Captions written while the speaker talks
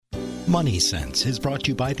Money Sense is brought to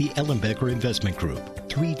you by the Ellenbecker Investment Group,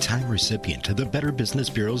 3-time recipient of the Better Business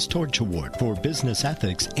Bureau's Torch Award for Business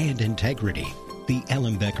Ethics and Integrity. The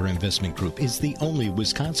Ellenbecker Investment Group is the only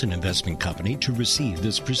Wisconsin investment company to receive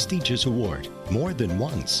this prestigious award more than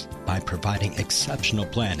once by providing exceptional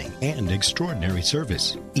planning and extraordinary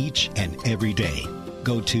service each and every day.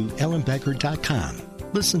 Go to ellenbecker.com.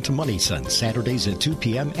 Listen to Money Sense Saturdays at 2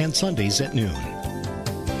 p.m. and Sundays at noon.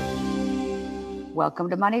 Welcome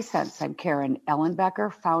to Money Sense. I'm Karen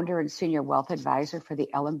Ellenbecker, founder and senior wealth advisor for the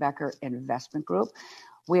Ellenbecker Investment Group.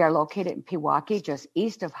 We are located in Pewaukee, just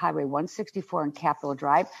east of Highway 164 and Capitol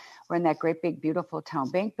Drive. We're in that great big beautiful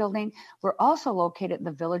town bank building. We're also located in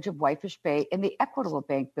the village of Whitefish Bay in the Equitable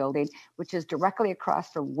Bank building, which is directly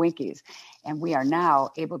across from Winkies. And we are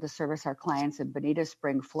now able to service our clients in Bonita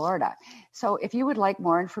Spring, Florida. So if you would like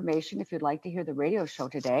more information, if you'd like to hear the radio show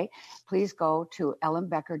today, please go to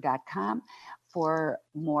ellenbecker.com for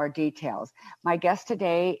more details. My guest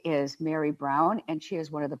today is Mary Brown, and she is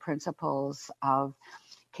one of the principals of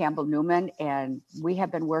Campbell Newman, and we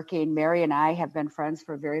have been working, Mary and I have been friends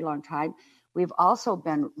for a very long time. We've also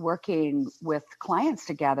been working with clients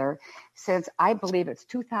together since, I believe it's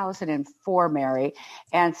 2004, Mary.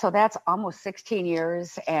 And so that's almost 16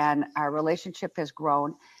 years, and our relationship has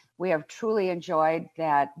grown. We have truly enjoyed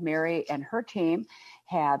that Mary and her team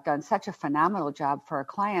have done such a phenomenal job for our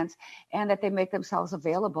clients, and that they make themselves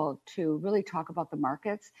available to really talk about the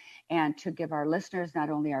markets and to give our listeners, not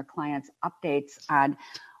only our clients, updates on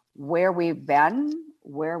where we've been,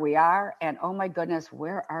 where we are, and oh my goodness,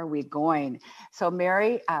 where are we going? So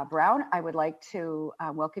Mary Brown, I would like to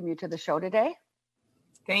welcome you to the show today.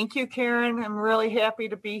 Thank you, Karen. I'm really happy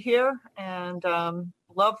to be here and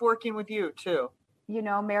love working with you too. You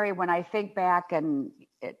know, Mary, when I think back in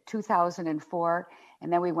 2004,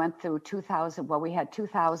 and then we went through 2000, well, we had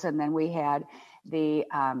 2000, then we had the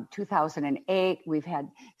 2008. We've had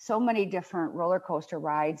so many different roller coaster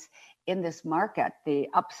rides in this market, the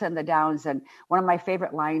ups and the downs. And one of my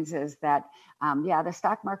favorite lines is that, the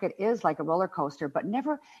stock market is like a roller coaster, but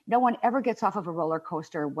no one ever gets off of a roller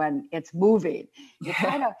coaster when it's moving. You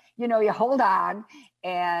kind of, you hold on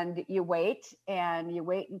and you wait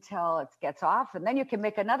until it gets off, and then you can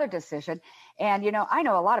make another decision. And, I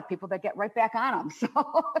know a lot of people that get right back on them.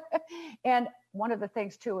 So, and one of the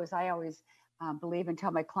things too, is I always believe and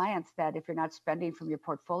tell my clients that if you're not spending from your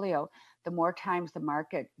portfolio, the more times the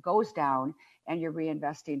market goes down and you're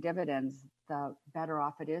reinvesting dividends, the better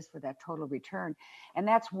off it is for that total return. And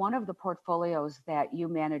that's one of the portfolios that you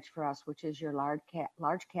manage for us, which is your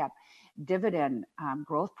large cap dividend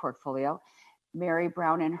growth portfolio. Mary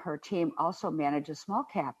Brown and her team also manage a small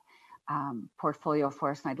cap portfolio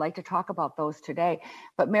for us, and I'd like to talk about those today.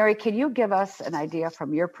 But Mary, can you give us an idea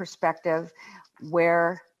from your perspective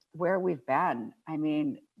where we've been? I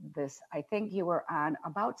mean, I think you were on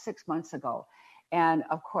about 6 months ago. And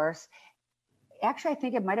of course, actually, I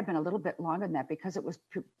think it might have been a little bit longer than that because it was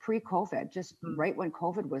pre-COVID, just right when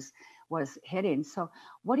COVID was hitting. So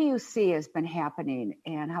what do you see has been happening,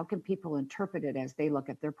 and how can people interpret it as they look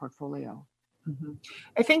at their portfolio? Mm-hmm.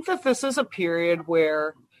 I think that this is a period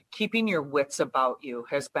where keeping your wits about you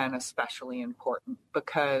has been especially important,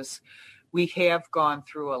 because we have gone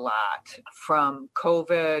through a lot, from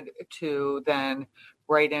COVID to then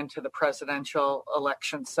right into the presidential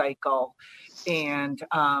election cycle. And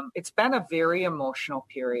it's been a very emotional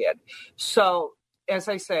period. So as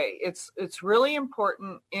I say, it's really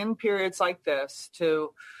important in periods like this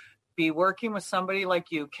to be working with somebody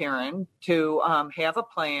like you, Karen, to have a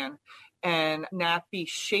plan and not be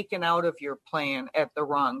shaken out of your plan at the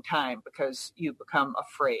wrong time because you become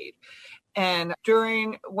afraid. And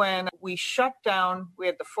when we shut down, we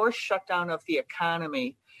had the forced shutdown of the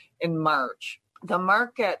economy in March. The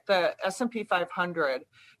market, the S&P 500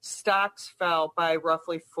 stocks fell by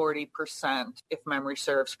roughly 40%, if memory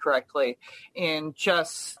serves correctly, in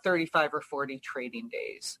just 35 or 40 trading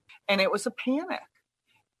days. And it was a panic.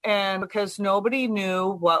 And because nobody knew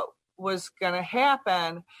what was going to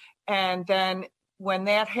happen. And then when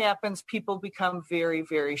that happens, people become very,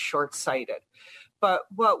 very short-sighted. But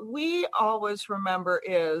what we always remember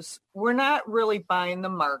is we're not really buying the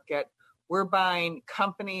market. We're buying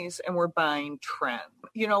companies and we're buying trends.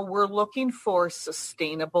 We're looking for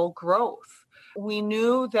sustainable growth. We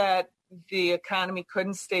knew that the economy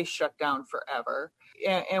couldn't stay shut down forever.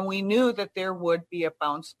 And we knew that there would be a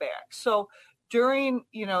bounce back. So during,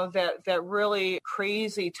 that really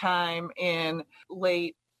crazy time in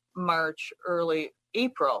late March, early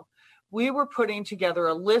April, we were putting together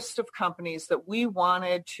a list of companies that we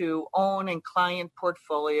wanted to own in client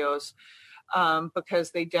portfolios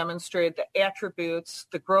because they demonstrated the attributes,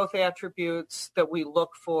 the growth attributes that we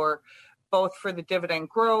look for, both for the dividend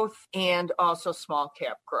growth and also small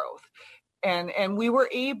cap growth. And we were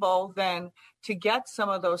able then to get some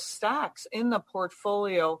of those stocks in the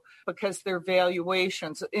portfolio because their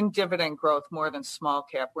valuations in dividend growth more than small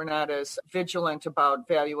cap. We're not as vigilant about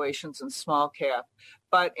valuations in small cap.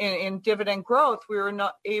 But in dividend growth, we were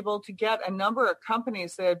not able to get a number of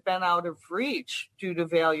companies that had been out of reach due to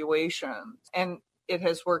valuations. And it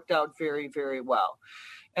has worked out very, very well.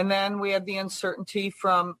 And then we had the uncertainty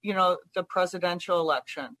from, the presidential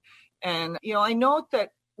election. And, I note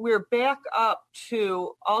that we're back up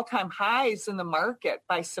to all-time highs in the market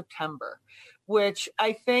by September, which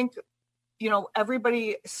I think,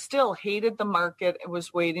 everybody still hated the market and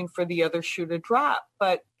was waiting for the other shoe to drop.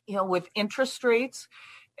 But, with interest rates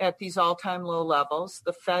at these all-time low levels,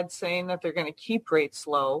 the Fed saying that they're going to keep rates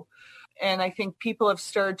low. And I think people have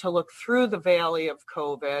started to look through the valley of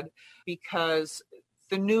COVID because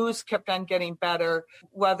the news kept on getting better,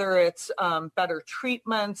 whether it's better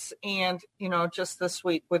treatments and, just this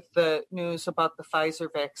week with the news about the Pfizer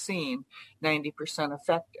vaccine, 90%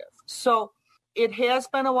 effective. So it has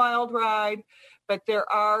been a wild ride, but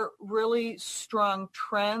there are really strong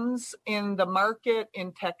trends in the market,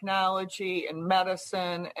 in technology, in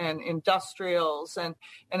medicine, and industrials, and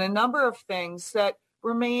a number of things that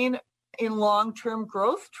remain in long-term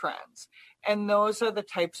growth trends. And those are the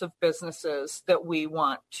types of businesses that we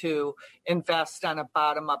want to invest on a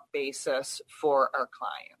bottom-up basis for our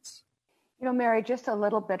clients. Mary, just a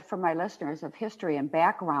little bit for my listeners of history and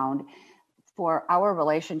background for our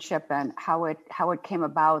relationship and how it came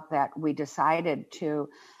about that we decided to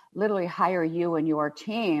literally hire you and your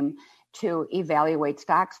team to evaluate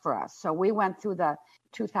stocks for us. So we went through the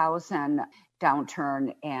 2000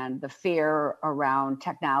 downturn and the fear around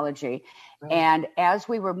technology. Right. And as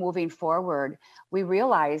we were moving forward, we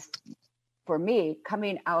realized, for me,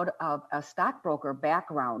 coming out of a stockbroker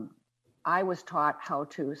background, I was taught how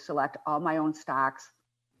to select all my own stocks,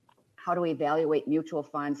 how to evaluate mutual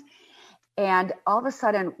funds. And all of a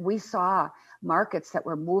sudden, we saw markets that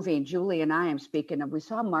were moving. Julie and I am speaking of, we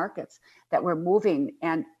saw markets that were moving,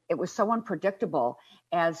 and it was so unpredictable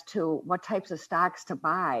as to what types of stocks to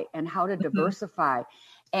buy and how to diversify.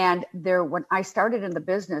 And when I started in the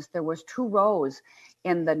business, there was 2 rows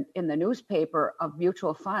in the newspaper of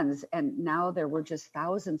mutual funds, and now there were just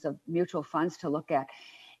thousands of mutual funds to look at.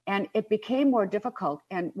 And it became more difficult.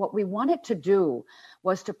 And what we wanted to do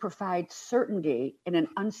was to provide certainty in an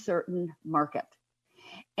uncertain market.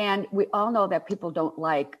 And we all know that people don't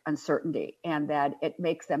like uncertainty and that it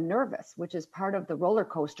makes them nervous, which is part of the roller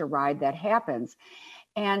coaster ride that happens.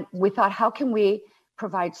 And we thought, how can we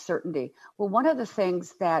provide certainty? Well, one of the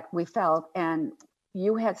things that we felt, and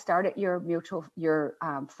you had started your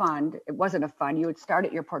fund, it wasn't a fund, you had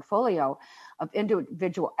started your portfolio of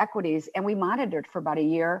individual equities, and we monitored for about a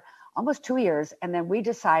year, almost 2 years. And then we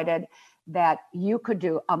decided that you could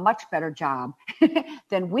do a much better job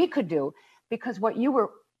than we could do, because what you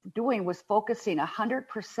were doing was focusing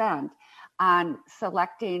 100% on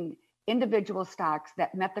selecting individual stocks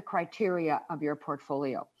that met the criteria of your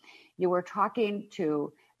portfolio. You were talking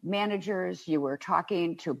to managers, you were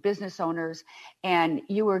talking to business owners, and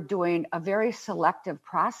you were doing a very selective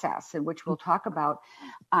process, in which we'll talk about,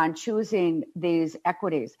 on choosing these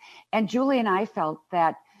equities. And Julie and I felt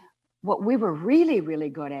that what we were really, really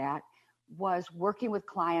good at was working with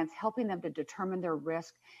clients, helping them to determine their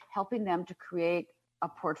risk, helping them to create a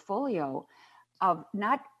portfolio of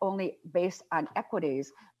not only based on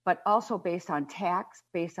equities, but also based on tax,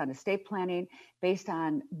 based on estate planning, based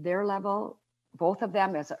on their level, both of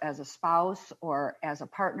them as a spouse or as a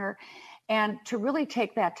partner, and to really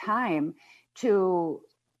take that time to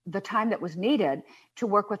the time that was needed to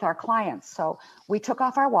work with our clients. So we took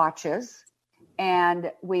off our watches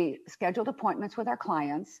and we scheduled appointments with our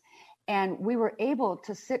clients, and we were able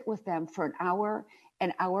to sit with them for an hour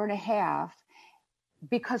and a half,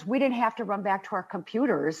 because we didn't have to run back to our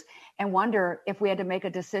computers and wonder if we had to make a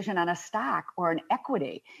decision on a stock or an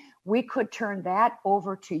equity. We could turn that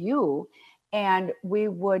over to you, and we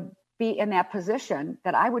would be in that position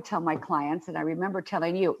that I would tell my clients, and I remember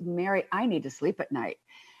telling you, Mary, I need to sleep at night.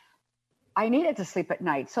 I needed to sleep at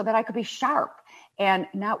night so that I could be sharp and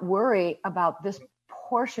not worry about this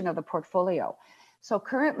portion of the portfolio. So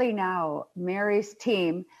currently now, Mary's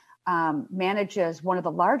team manages one of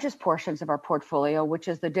the largest portions of our portfolio, which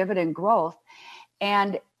is the dividend growth.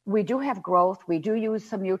 And we do have growth. We do use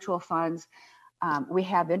some mutual funds. We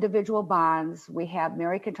have individual bonds.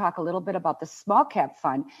 Mary can talk a little bit about the small cap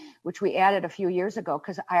fund, which we added a few years ago,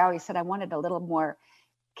 because I always said I wanted a little more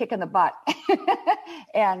kick in the butt.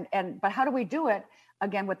 But how do we do it?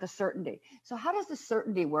 Again, with the certainty. So how does the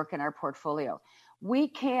certainty work in our portfolio? We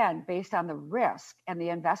can, based on the risk and the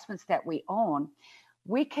investments that we own,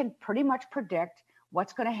 we can pretty much predict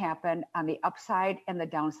what's going to happen on the upside and the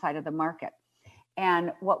downside of the market.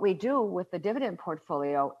 And what we do with the dividend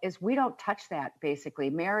portfolio is we don't touch that, basically.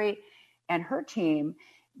 Mary and her team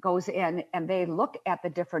goes in and they look at the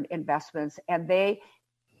different investments and they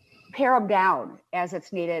pare them down as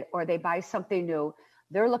it's needed, or they buy something new.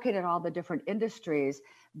 They're looking at all the different industries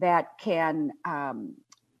that can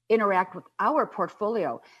interact with our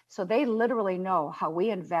portfolio. So they literally know how we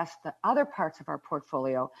invest the other parts of our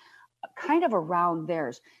portfolio kind of around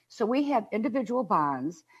theirs. So we have individual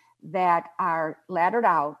bonds that are laddered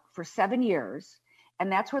out for 7 years,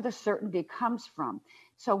 and that's where the certainty comes from.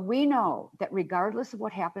 So we know that regardless of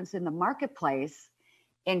what happens in the marketplace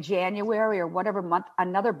in January or whatever month,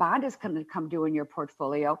 another bond is going to come due in your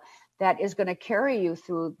portfolio that is going to carry you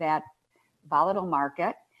through that volatile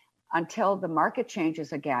market until the market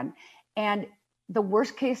changes again. And the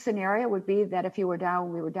worst case scenario would be that if we were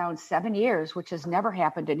down 7 years, which has never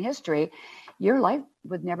happened in history, your life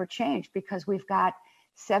would never change because we've got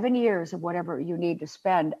 7 years of whatever you need to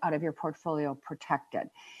spend out of your portfolio protected.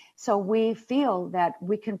 So we feel that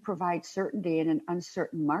we can provide certainty in an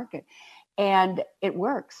uncertain market. And it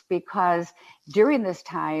works because during this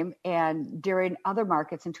time and during other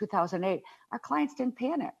markets in 2008, our clients didn't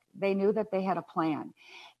panic. They knew that they had a plan.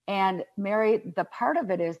 And Mary, the part of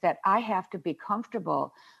it is that I have to be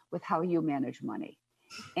comfortable with how you manage money.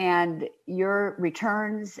 And your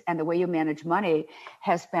returns and the way you manage money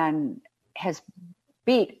has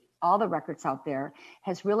beat all the records out there,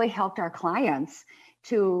 has really helped our clients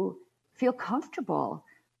to feel comfortable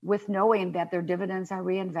with knowing that their dividends are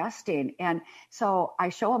reinvesting. And so I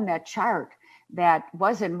show them that chart that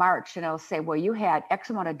was in March, and I'll say, well, you had X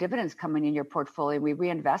amount of dividends coming in your portfolio. We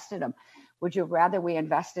reinvested them. Would you rather we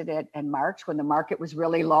invested it in March when the market was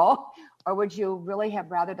really low? Or would you really have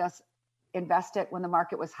rather us invest it when the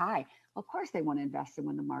market was high? Of course they want to invest it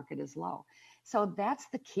when the market is low. So that's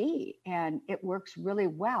the key, and it works really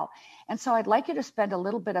well. And so I'd like you to spend a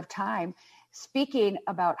little bit of time speaking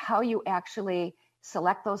about how you actually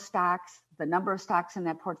select those stocks, the number of stocks in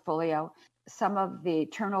that portfolio, some of the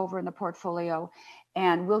turnover in the portfolio,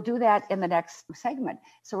 and we'll do that in the next segment.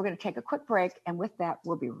 So we're going to take a quick break, and with that,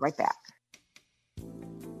 we'll be right back.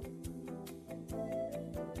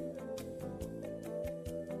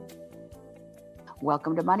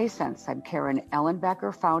 Welcome to Money Sense. I'm Karen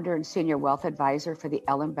Ellenbecker, founder and senior wealth advisor for the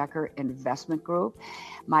Ellenbecker Investment Group.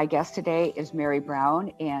 My guest today is Mary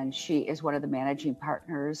Brown, and she is one of the managing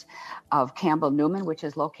partners of Campbell Newman, which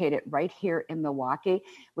is located right here in Milwaukee,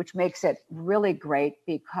 which makes it really great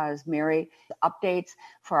because Mary updates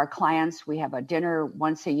for our clients. We have a dinner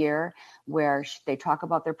once a year where they talk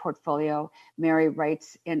about their portfolio. Mary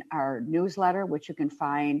writes in our newsletter, which you can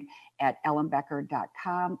find at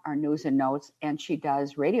ellenbecker.com, our news and notes, and she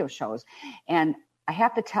does radio shows. And I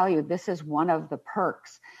have to tell you, this is one of the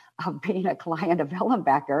perks of being a client of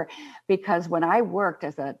Ellenbecker, because when I worked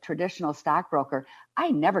as a traditional stockbroker, I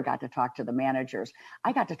never got to talk to the managers.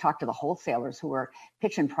 I got to talk to the wholesalers who were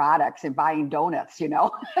pitching products and buying donuts, you know.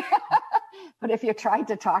 But if you tried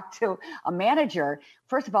to talk to a manager,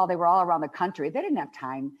 first of all, they were all around the country. They didn't have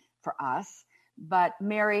time for us. But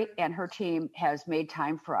Mary and her team has made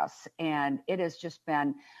time for us, and it has just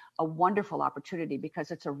been a wonderful opportunity because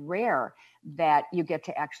it's a rare that you get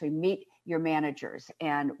to actually meet your managers.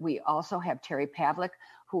 And we also have Terry Pavlik,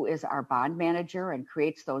 who is our bond manager and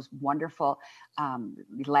creates those wonderful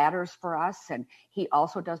ladders for us. And he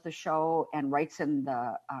also does the show and writes in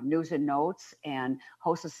the news and notes and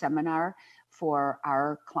hosts a seminar for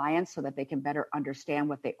our clients so that they can better understand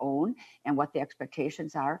what they own and what the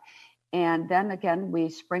expectations are. And then again, we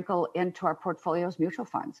sprinkle into our portfolios mutual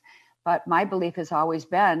funds. But my belief has always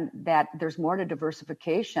been that there's more to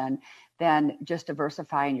diversification than just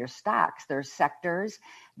diversifying your stocks. There's sectors,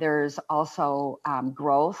 there's also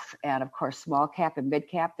growth, and of course, small cap and mid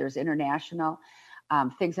cap. There's international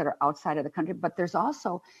things that are outside of the country. But there's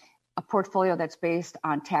also a portfolio that's based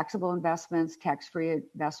on taxable investments, tax-free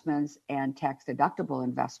investments, and tax-deductible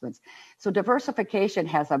investments. So diversification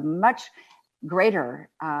has a much greater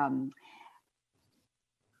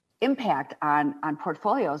impact on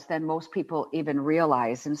portfolios than most people even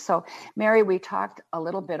realize. And so, Mary, we talked a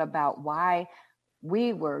little bit about why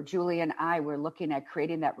Julie and I were looking at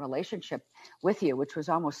creating that relationship with you, which was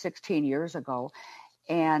almost 16 years ago.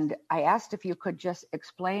 And I asked if you could just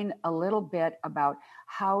explain a little bit about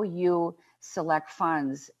how you select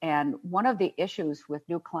funds. And one of the issues with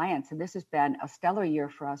new clients, and this has been a stellar year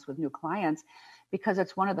for us with new clients, because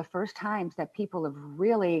it's one of the first times that people have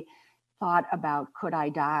really thought about, could I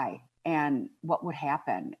die and what would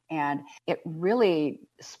happen? And it really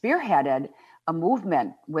spearheaded a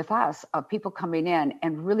movement with us of people coming in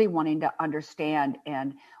and really wanting to understand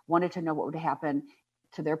and wanted to know what would happen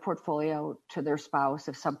to their portfolio, to their spouse,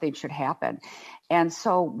 if something should happen. And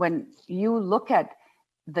so when you look at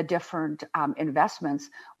the different investments,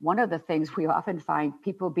 one of the things we often find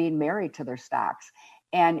people being married to their stocks.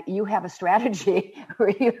 And you have a strategy where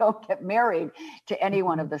you don't get married to any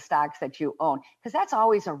one of the stocks that you own, because that's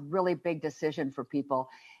always a really big decision for people.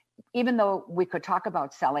 Even though we could talk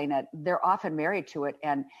about selling it, they're often married to it.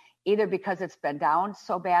 And either because it's been down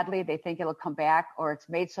so badly, they think it'll come back, or it's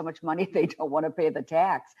made so much money, they don't want to pay the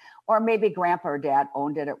tax. Or maybe grandpa or dad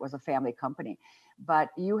owned it. It was a family company. But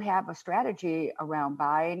you have a strategy around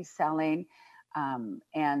buying, selling,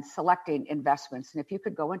 and selecting investments. And if you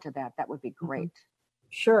could go into that, that would be great.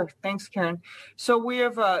 Sure. Thanks, Karen. So we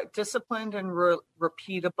have a disciplined and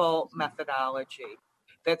repeatable methodology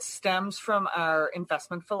that stems from our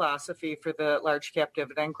investment philosophy for the large cap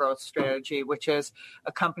dividend growth strategy, which is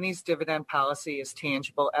a company's dividend policy is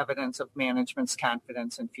tangible evidence of management's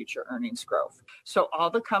confidence in future earnings growth. So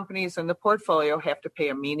all the companies in the portfolio have to pay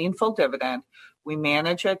a meaningful dividend. We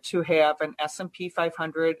manage it to have an S&P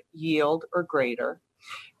 500 yield or greater.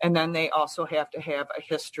 And then they also have to have a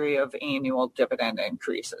history of annual dividend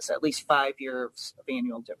increases, at least 5 years of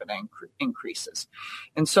annual dividend increases.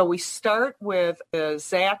 And so we start with the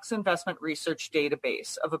Zacks Investment Research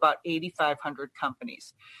database of about 8,500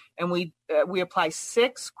 companies. And we apply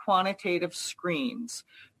 6 quantitative screens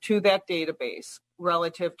to that database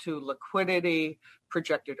relative to liquidity,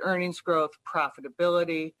 projected earnings growth,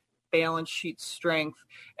 profitability, balance sheet strength,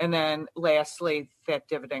 and then lastly, that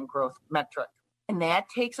dividend growth metric. And that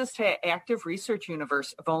takes us to an active research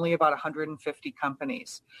universe of only about 150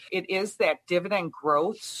 companies. It is that dividend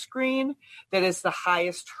growth screen that is the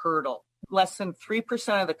highest hurdle. Less than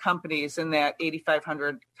 3% of the companies in that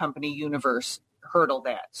 8,500 company universe hurdle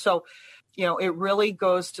that. So, it really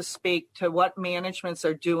goes to speak to what managements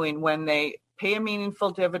are doing when they pay a meaningful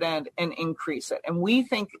dividend and increase it. And we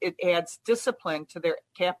think it adds discipline to their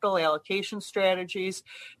capital allocation strategies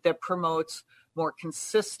that promotes more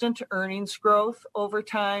consistent earnings growth over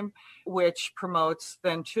time, which promotes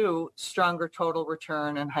then too stronger total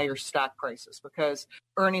return and higher stock prices, because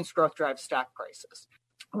earnings growth drives stock prices.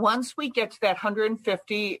 Once we get to that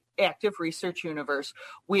 150 active research universe,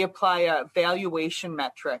 we apply a valuation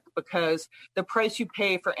metric, because the price you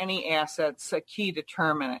pay for any asset's a key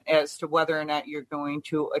determinant as to whether or not you're going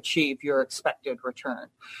to achieve your expected return.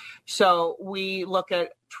 So we look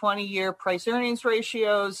at 20-year price earnings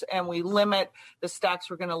ratios, and we limit the stocks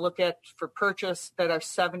we're going to look at for purchase that are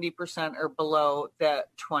 70% or below that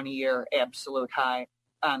 20-year absolute high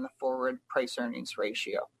on the forward price earnings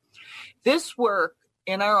ratio. This work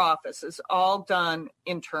in our office is all done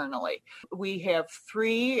internally. We have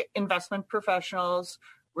 3 investment professionals,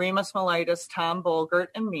 Remus Malitis, Tom Bolgert,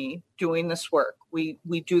 and me, doing this work. We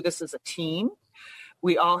do this as a team.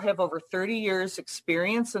 We all have over 30 years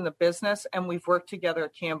experience in the business, and we've worked together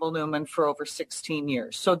at Campbell Newman for over 16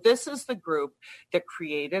 years. So this is the group that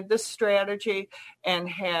created this strategy and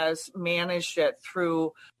has managed it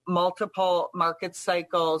through multiple market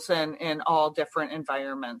cycles and in all different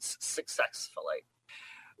environments successfully.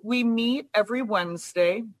 We meet every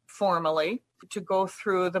Wednesday formally to go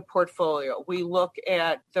through the portfolio. We look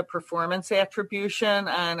at the performance attribution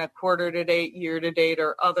on a quarter to date, year to date,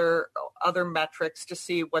 or other metrics to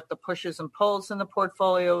see what the pushes and pulls in the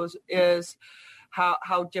portfolios is,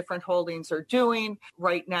 how different holdings are doing.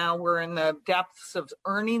 Right now, we're in the depths of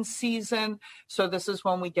earnings season. So this is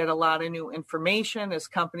when we get a lot of new information as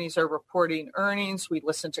companies are reporting earnings. We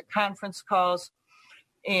listen to conference calls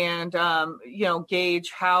and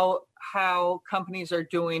gauge how companies are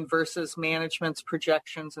doing versus management's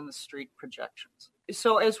projections and the street projections.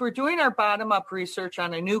 So as we're doing our bottom-up research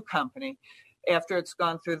on a new company, after it's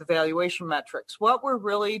gone through the valuation metrics, what we're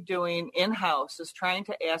really doing in-house is trying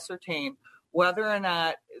to ascertain whether or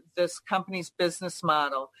not this company's business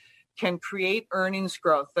model can create earnings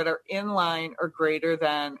growth that are in line or greater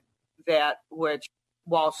than that which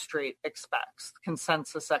Wall Street expects,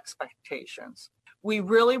 consensus expectations. We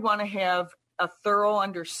really want to have a thorough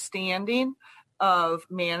understanding of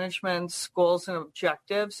management's goals and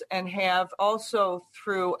objectives, and have also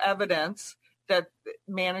through evidence that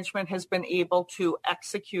management has been able to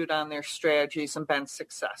execute on their strategies and been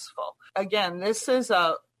successful. Again, this is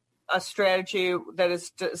a a strategy that is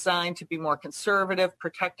designed to be more conservative,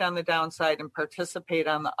 protect on the downside, and participate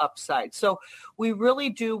on the upside. So we really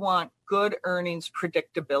do want good earnings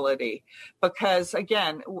predictability because,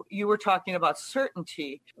 again, you were talking about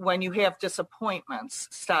certainty. When you have disappointments,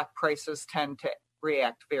 stock prices tend to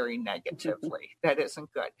react very negatively. That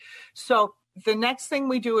isn't good. So the next thing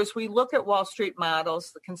we do is we look at Wall Street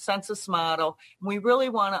models, the consensus model, and we really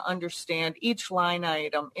want to understand each line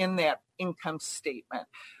item in that income statement.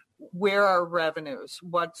 Where are revenues?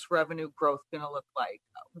 What's revenue growth going to look like?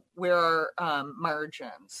 Where are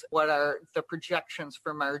margins? What are the projections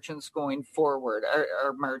for margins going forward?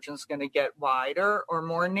 Are margins going to get wider or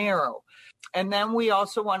more narrow? And then we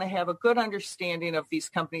also want to have a good understanding of these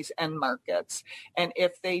companies' end markets and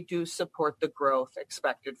if they do support the growth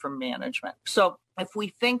expected from management. So if we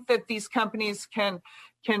think that these companies can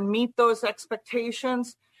meet those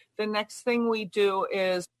expectations, the next thing we do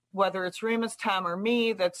is, whether it's Remus, Tom, or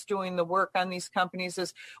me that's doing the work on these companies,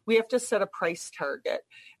 is we have to set a price target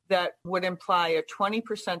that would imply a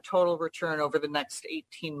 20% total return over the next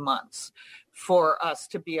 18 months for us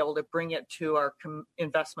to be able to bring it to our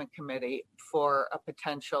investment committee for a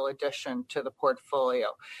potential addition to the portfolio.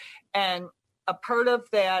 And a part of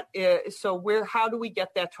that is, so how do we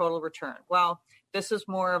get that total return? Well, this is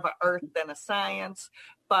more of an art than a science,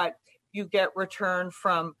 but you get return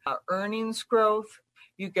from earnings growth,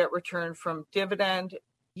 you get return from dividend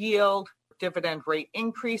yield, dividend rate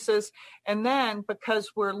increases. And then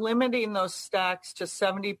because we're limiting those stocks to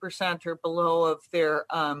 70% or below of their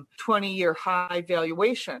 20-year high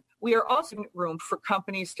valuation, we are also in room for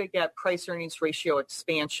companies to get price earnings ratio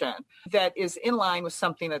expansion that is in line with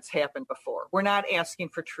something that's happened before. We're not asking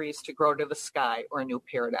for trees to grow to the sky or a new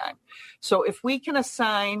paradigm. So if we can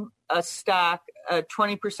assign a stock a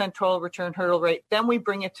 20% total return hurdle rate, then we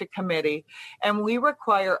bring it to committee and we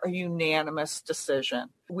require a unanimous decision.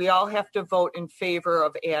 We all have to vote in favor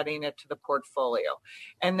of adding it to the portfolio.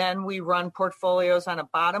 And then we run portfolios on a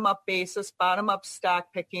bottom-up basis, bottom-up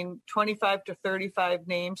stock picking, 25 to 35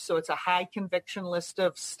 names. So it's a high conviction list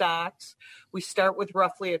of stocks. We start with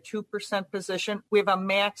roughly a 2% position. We have a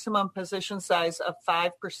maximum position size of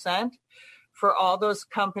 5% for all those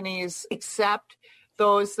companies except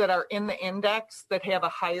those that are in the index that have a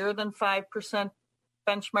higher than 5%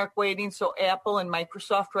 benchmark weighting. So Apple and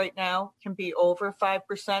Microsoft right now can be over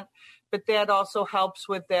 5%, but that also helps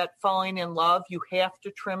with that falling in love. You have to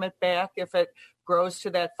trim it back if it grows to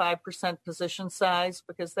that 5% position size,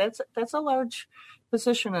 because that's a large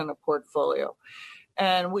position in a portfolio.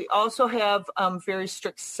 And we also have very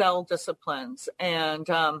strict sell disciplines. And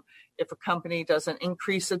if a company doesn't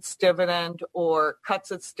increase its dividend or cuts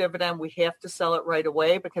its dividend, we have to sell it right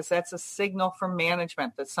away because that's a signal from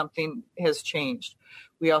management that something has changed.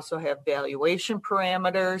 We also have valuation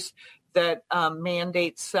parameters that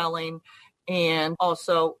mandate selling. And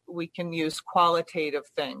also we can use qualitative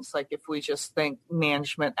things, like if we just think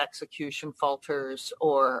management execution falters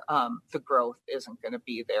or the growth isn't going to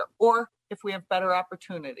be there, or if we have better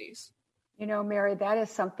opportunities. You know, Mary, that is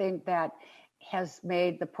something that has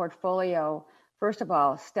made the portfolio, first of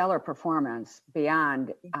all, stellar performance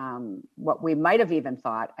beyond what we might have even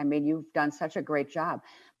thought. I mean, you've done such a great job,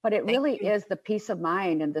 but it really is the peace of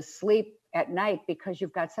mind and the sleep at night because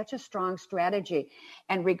you've got such a strong strategy.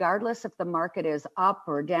 And regardless if the market is up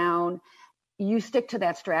or down, you stick to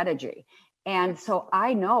that strategy. And so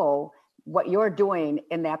I know what you're doing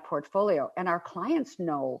in that portfolio, and our clients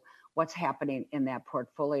know what's happening in that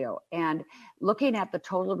portfolio. And looking at the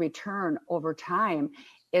total return over time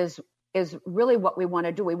is really what we want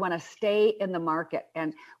to do. We want to stay in the market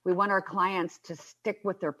and we want our clients to stick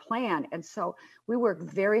with their plan. And so we work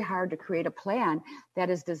very hard to create a plan that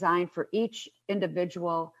is designed for each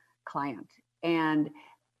individual client. And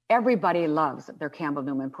everybody loves their Campbell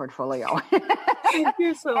Newman portfolio.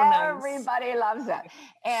 You're so nice. Everybody loves it.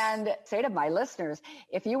 And say to my listeners,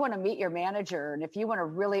 if you want to meet your manager and if you want to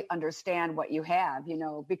really understand what you have, you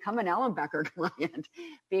know, become an Ellenbecker client,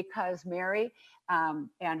 because Mary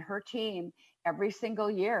and her team, every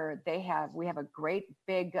single year we have a great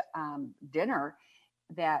big dinner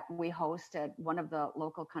that we host at one of the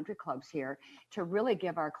local country clubs here to really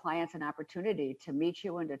give our clients an opportunity to meet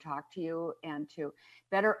you and to talk to you and to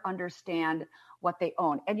better understand what they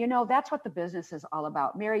own. And, you know, that's what the business is all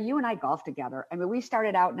about. Mary, you and I golf together. I mean, we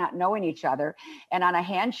started out not knowing each other, and on a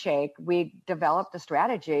handshake, we developed a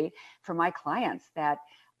strategy for my clients that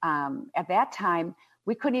at that time,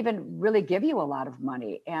 we couldn't even really give you a lot of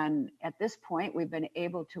money. And at this point, we've been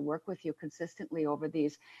able to work with you consistently over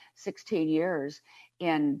these 16 years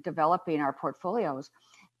in developing our portfolios.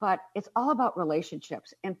 But it's all about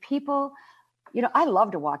relationships. And people I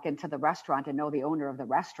love to walk into the restaurant and know the owner of the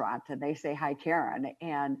restaurant, and they say, "Hi, Karen,"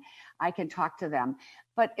 and I can talk to them.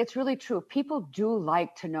 But it's really true. People do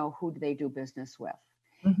like to know who they do business with.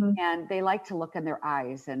 Mm-hmm. And they like to look in their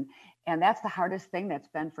eyes. And that's the hardest thing that's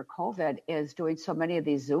been for COVID, is doing so many of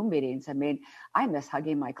these Zoom meetings. I mean, I miss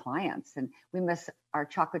hugging my clients, and we miss our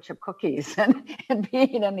chocolate chip cookies and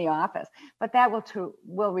being in the office. But that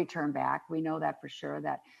will return back. We know that for sure,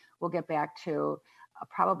 that we'll get back to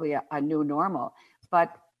probably a new normal.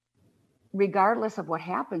 But regardless of what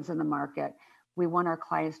happens in the market, we want our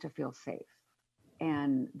clients to feel safe.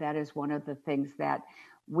 And that is one of the things that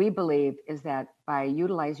we believe, is that by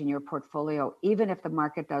utilizing your portfolio, even if the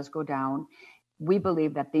market does go down, we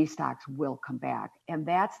believe that these stocks will come back. And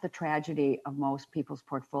that's the tragedy of most people's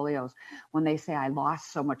portfolios. When they say, "I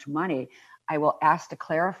lost so much money," I will ask to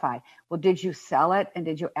clarify, well, did you sell it? And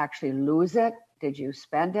did you actually lose it? Did you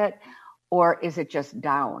spend it? Or is it just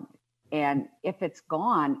down? And if it's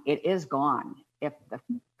gone, it is gone. If the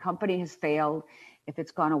company has failed, if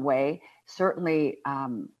it's gone away, certainly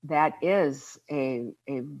that is a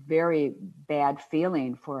very bad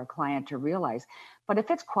feeling for a client to realize. But if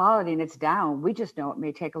it's quality and it's down, we just know it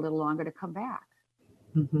may take a little longer to come back.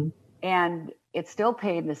 Mm-hmm. And it's still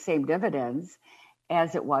paying the same dividends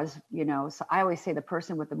as it was, So I always say the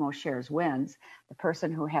person with the most shares wins. The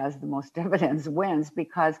person who has the most dividends wins,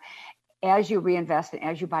 because as you reinvest and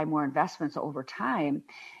as you buy more investments over time,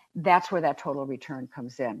 that's where that total return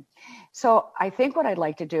comes in. So I think what I'd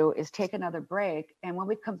like to do is take another break. And when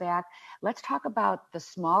we come back, let's talk about the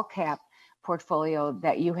small cap portfolio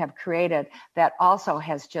that you have created that also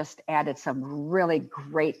has just added some really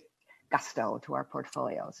great gusto to our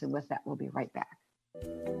portfolios. And with that, we'll be right back.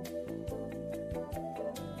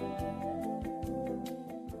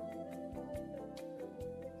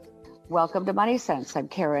 Welcome to Money Sense. I'm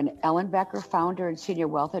Karen Ellenbecker, founder and senior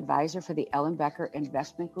wealth advisor for the Ellenbecker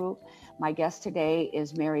Investment Group. My guest today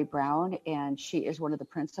is Mary Brown, and she is one of the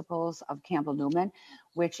principals of Campbell Newman,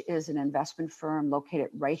 which is an investment firm located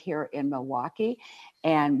right here in Milwaukee.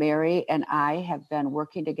 And Mary and I have been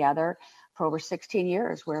working together for over 16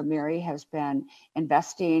 years, where Mary has been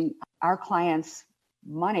investing our clients'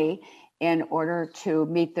 money in order to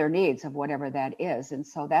meet their needs of whatever that is. And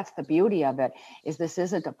so that's the beauty of it, is this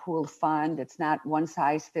isn't a pooled fund. It's not one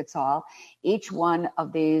size fits all. Each one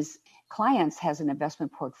of these clients has an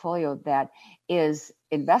investment portfolio that is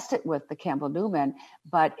invested with the Campbell Newman,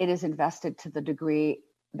 but it is invested to the degree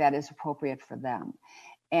that is appropriate for them.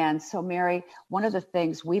 And so, Mary, one of the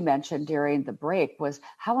things we mentioned during the break was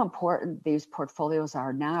how important these portfolios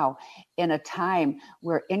are now in a time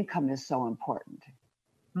where income is so important.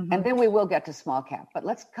 Mm-hmm. And then we will get to small cap, but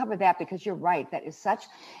let's cover that, because you're right. That is such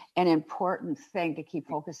an important thing to keep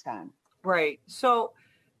focused on. Right. So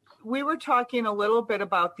we were talking a little bit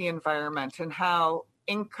about the environment and how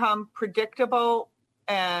income, predictable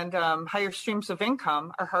and higher streams of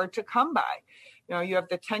income are hard to come by. You have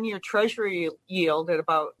the 10-year Treasury yield at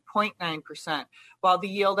about 0.9%, while the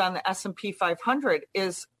yield on the S&P 500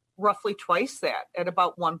 is roughly twice that at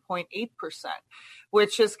about 1.8%,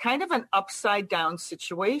 which is kind of an upside down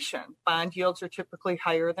situation. Bond yields are typically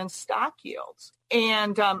higher than stock yields.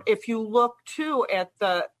 And if you look too at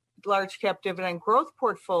the large cap dividend growth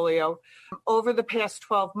portfolio, over the past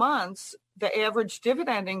 12 months, the average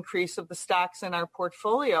dividend increase of the stocks in our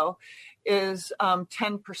portfolio is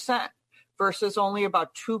 10%. Versus only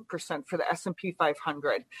about 2% for the S&P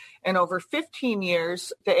 500. And over 15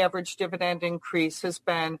 years, the average dividend increase has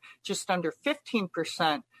been just under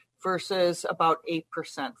 15% versus about 8%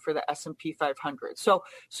 for the S&P 500. So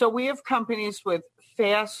we have companies with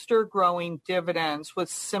faster growing dividends with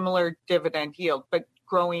similar dividend yield, but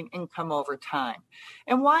growing income over time.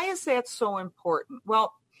 And why is that so important?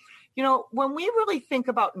 Well, when we really think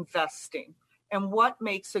about investing and what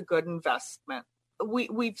makes a good investment,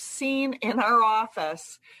 we've seen in our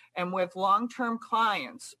office and with long-term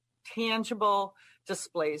clients tangible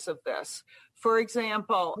displays of this. For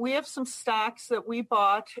example, we have some stocks that we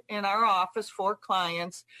bought in our office for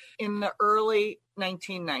clients in the early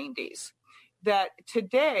 1990s that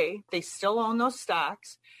today they still own those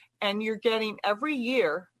stocks, and you're getting every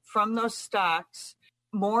year from those stocks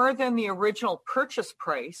more than the original purchase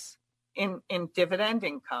price in dividend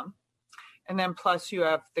income. And then plus you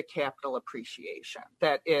have the capital appreciation.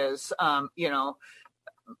 That is,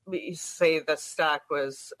 say the stock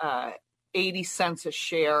was 80 cents a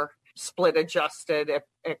share, split adjusted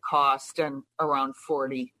at cost, and around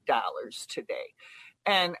 $40 today.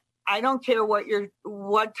 And I don't care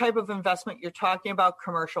what type of investment you're talking about,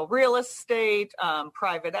 commercial real estate,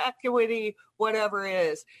 private equity, whatever it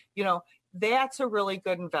is, that's a really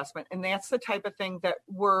good investment. And that's the type of thing that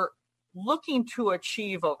we're looking to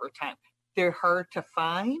achieve over time. They're hard to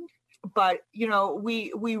find, but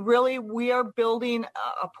we are building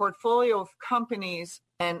a portfolio of companies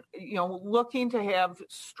and looking to have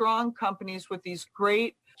strong companies with these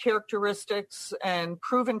great characteristics and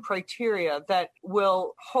proven criteria that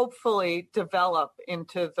will hopefully develop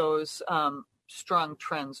into those strong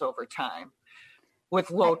trends over time with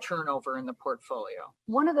low turnover in the portfolio.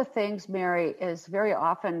 One of the things, Mary, is very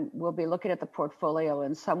often we'll be looking at the portfolio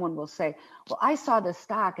and someone will say, well, I saw this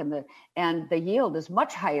stock and the yield is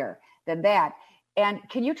much higher than that. And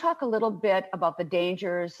can you talk a little bit about the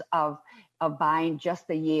dangers of buying just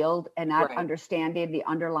the yield and not understanding the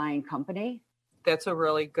underlying company? That's a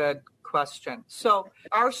really good question. So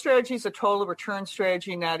our strategy is a total return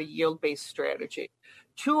strategy, not a yield-based strategy.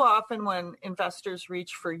 Too often when investors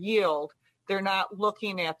reach for yield, they're not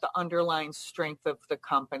looking at the underlying strength of the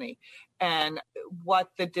company and what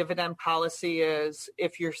the dividend policy is,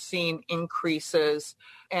 if you're seeing increases,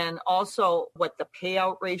 and also what the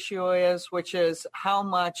payout ratio is, which is how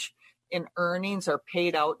much in earnings are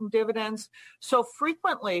paid out in dividends. So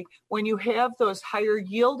frequently, when you have those higher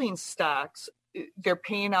yielding stocks, they're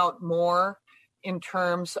paying out more in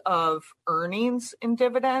terms of earnings in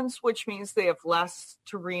dividends, which means they have less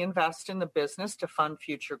to reinvest in the business to fund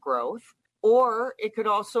future growth. Or it could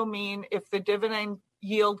also mean if the dividend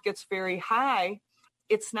yield gets very high,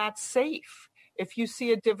 it's not safe. If you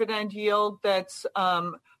see a dividend yield that's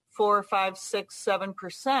 4, 5, 6,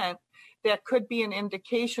 7%, that could be an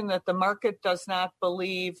indication that the market does not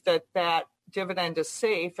believe that that dividend is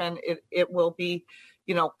safe and it will be,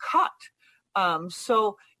 cut.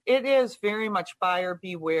 So it is very much buyer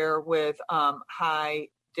beware with high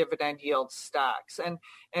dividend yield stocks. And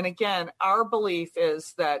again, our belief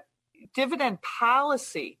is that dividend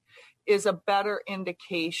policy is a better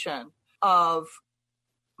indication of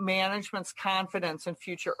management's confidence in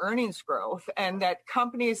future earnings growth, and that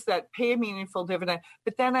companies that pay a meaningful dividend,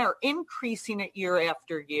 but then are increasing it year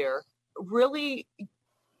after year, really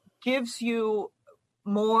gives you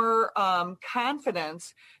more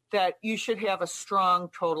confidence that you should have a strong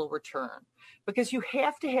total return, because you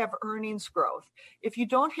have to have earnings growth. If you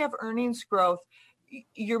don't have earnings growth,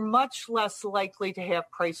 you're much less likely to have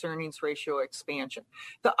price earnings ratio expansion.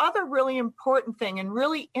 The other really important thing and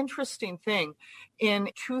really interesting thing in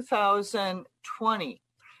 2020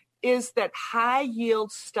 is that high yield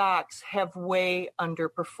stocks have way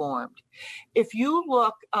underperformed. If you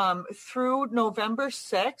look through November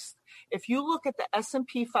 6th, if you look at the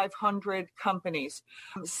S&P 500 companies,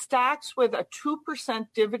 stocks with a 2%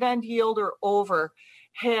 dividend yield or over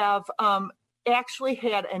have actually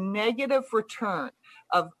had a negative return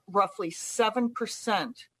of roughly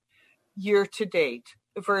 7% year to date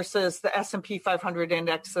versus the S&P 500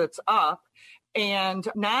 index that's up, and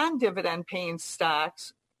non-dividend paying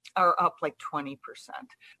stocks are up like 20%.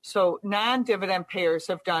 So non-dividend payers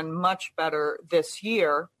have done much better this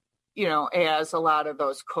year, as a lot of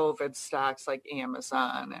those COVID stocks like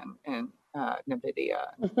Amazon and NVIDIA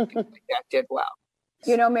and things like that did well.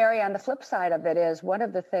 Mary, on the flip side of it is one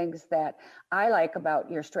of the things that I like about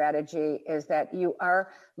your strategy is that you are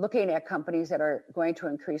looking at companies that are going to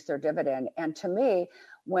increase their dividend. And to me,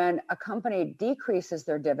 when a company decreases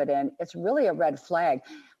their dividend, it's really a red flag.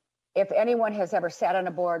 If anyone has ever sat on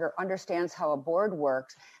a board or understands how a board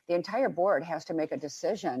works, the entire board has to make a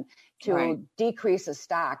decision to decrease a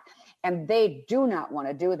stock. And they do not want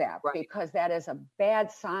to do that because that is a bad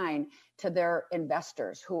sign to their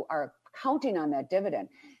investors who are counting on that dividend.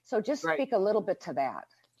 So just speak a little bit to that.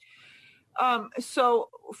 So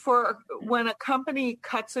for when a company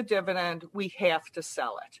cuts a dividend, we have to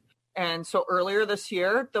sell it. And so earlier this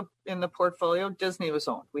year, in the portfolio, Disney was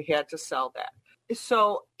owned. We had to sell that.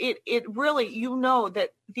 So it really, that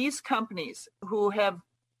these companies who have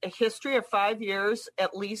a history of 5 years,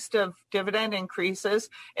 at least, of dividend increases,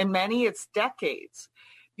 and many it's decades,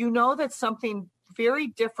 that something very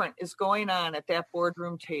different is going on at that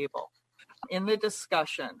boardroom table in the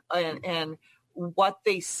discussion and what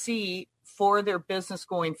they see for their business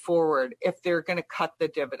going forward if they're going to cut the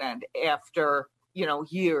dividend after,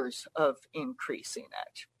 years of increasing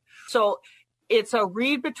it. So it's a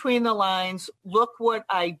read between the lines, look what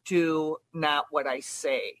I do, not what I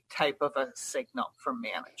say type of a signal from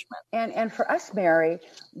management. And for us, Mary,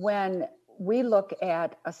 when we look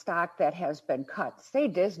at a stock that has been cut, say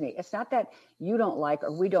Disney, it's not that you don't like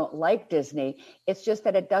or we don't like Disney. It's just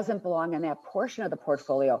that it doesn't belong in that portion of the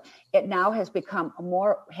portfolio. It now has become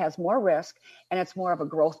has more risk, and it's more of a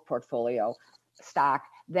growth portfolio stock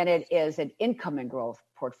than it is an income and growth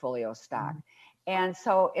portfolio stock. And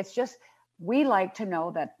so it's just, we like to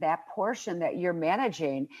know that that portion that you're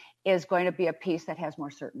managing is going to be a piece that has more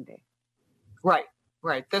certainty. Right.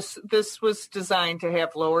 This was designed to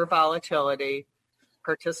have lower volatility,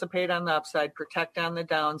 participate on the upside, protect on the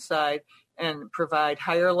downside, and provide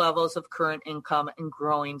higher levels of current income and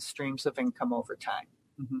growing streams of income over time.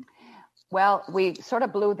 Mm-hmm. Well, we sort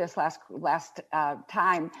of blew this last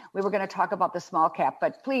time. We were going to talk about the small cap,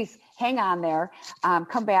 but please hang on there.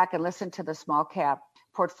 Come back and listen to the small cap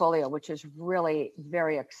portfolio, which is really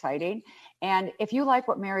very exciting. And if you like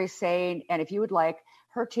what Mary's saying, and if you would like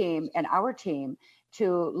her team and our team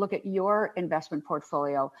to look at your investment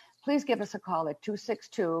portfolio, please give us a call at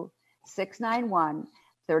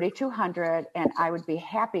 262-691-3200, and I would be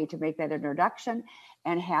happy to make that introduction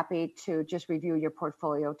and happy to just review your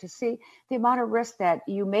portfolio to see the amount of risk that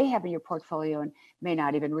you may have in your portfolio and may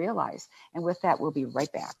not even realize. And with that, we'll be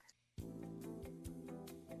right back.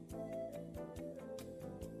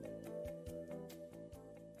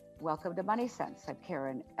 Welcome to Money Sense. I'm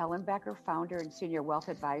Karen Ellenbecker, founder and senior wealth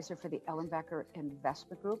advisor for the Ellenbecker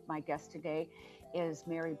Investment Group. My guest today is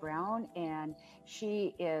Mary Brown, and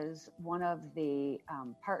she is one of the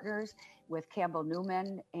partners with Campbell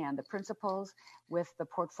Newman and the principals with the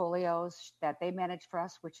portfolios that they manage for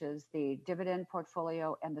us, which is the dividend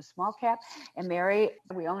portfolio and the small cap. And Mary,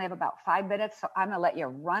 we only have about 5 minutes, so I'm going to let you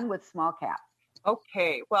run with small cap.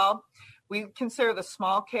 Okay, well, we consider the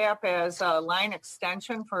small cap as a line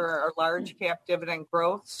extension for our large cap dividend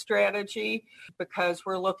growth strategy because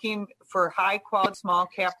we're looking for high quality small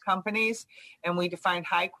cap companies, and we define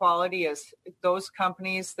high quality as those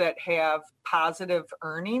companies that have positive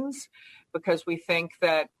earnings, because we think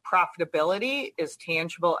that profitability is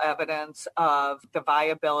tangible evidence of the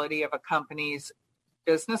viability of a company's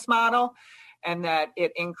business model, and that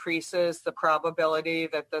it increases the probability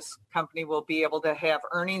that this company will be able to have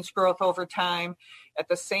earnings growth over time. At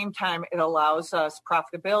the same time, it allows us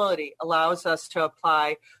profitability, allows us to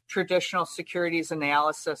apply traditional securities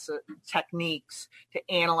analysis techniques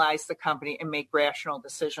to analyze the company and make rational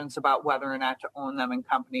decisions about whether or not to own them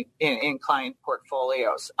in client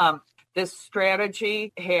portfolios. This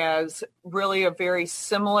strategy has really a very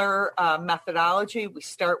similar methodology. We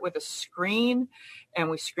start with a screen, and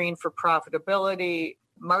we screen for profitability,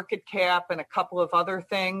 market cap, and a couple of other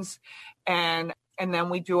things. And then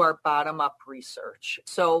we do our bottom-up research.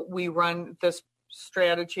 So we run this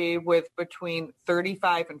strategy with between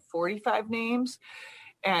 35 and 45 names,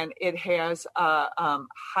 and it has a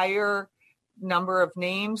higher number of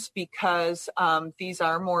names because these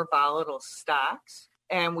are more volatile stocks.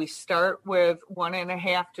 And we start with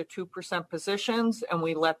 1.5% to 2% positions, and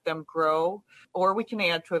we let them grow, or we can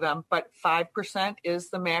add to them. But 5% is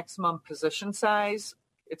the maximum position size.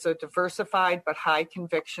 It's a diversified but high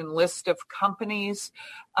conviction list of companies.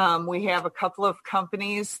 We have a couple of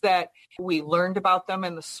companies that we learned about them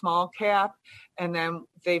in the small cap, and then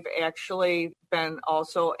they've actually been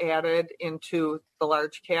also added into the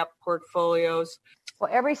large cap portfolios. Well,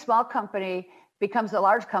 every small company becomes a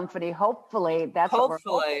large company. Hopefully, that's what we're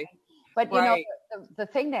hoping. But you know, the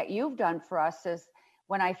thing that you've done for us is,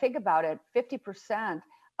 when I think about it, 50%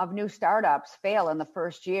 of new startups fail in the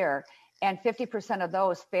first year, and 50% of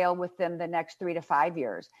those fail within the next 3 to 5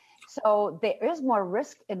 years. So there is more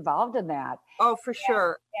risk involved in that. Oh, for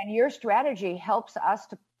sure. And your strategy helps us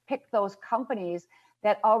to pick those companies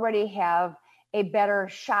that already have a better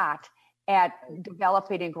shot at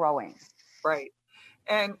developing and growing. Right.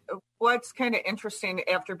 And what's kind of interesting,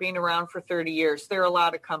 after being around for 30 years, there are a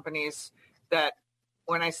lot of companies that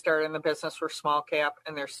when I started in the business were small cap,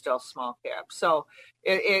 and they're still small cap. So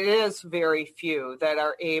it is very few that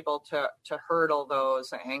are able to hurdle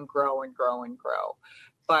those and grow and grow and grow.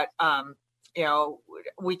 But, you know,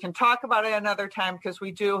 we can talk about it another time, because we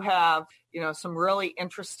do have, you know, some really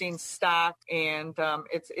interesting stock, and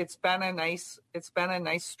it's been a nice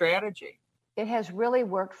strategy. It has really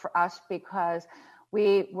worked for us because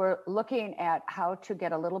we were looking at how to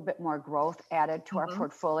get a little bit more growth added to our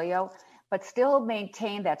portfolio, but still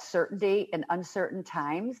maintain that certainty in uncertain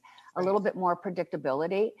times, a little bit more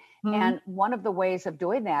predictability. And one of the ways of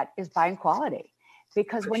doing that is buying quality,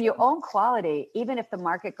 because when you own quality, even if the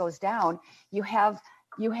market goes down, you have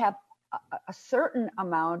a certain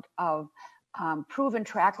amount of proven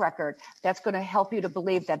track record that's going to help you to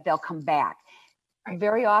believe that they'll come back.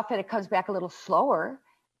 Very often it comes back a little slower,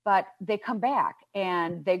 but they come back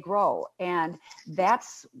and they grow. And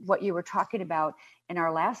that's what you were talking about in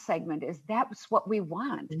our last segment, is that's what we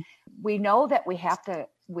want. We know that we have to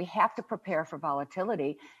prepare for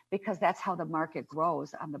volatility, because that's how the market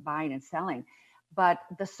grows on the buying and selling. But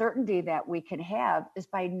the certainty that we can have is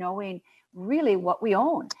by knowing really what we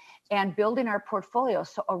own and building our portfolio.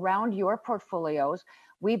 So around your portfolios,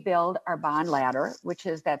 we build our bond ladder, which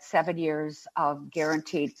is that 7 years of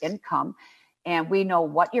guaranteed income. and we know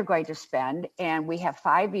what you're going to spend, and we have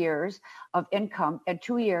 5 years of income and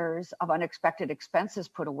 2 years of unexpected expenses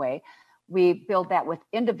put away. We build that with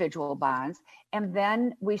individual bonds, and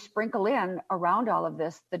then we sprinkle in around all of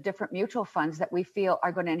this the different mutual funds that we feel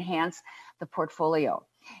are going to enhance the portfolio.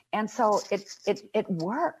 And so it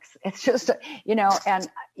works. It's just, and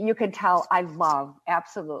you can tell I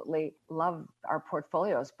absolutely love our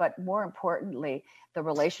portfolios, but more importantly, the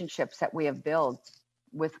relationships that we have built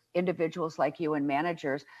with individuals like you and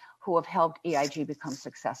managers who have helped EIG become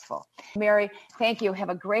successful. Mary, thank you. Have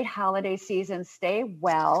a great holiday season. Stay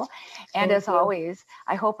well. And as always,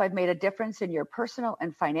 I hope I've made a difference in your personal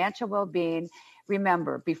and financial well-being.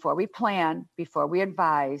 Remember, before we plan, before we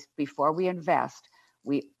advise, before we invest,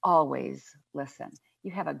 we always listen.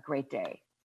 You have a great day.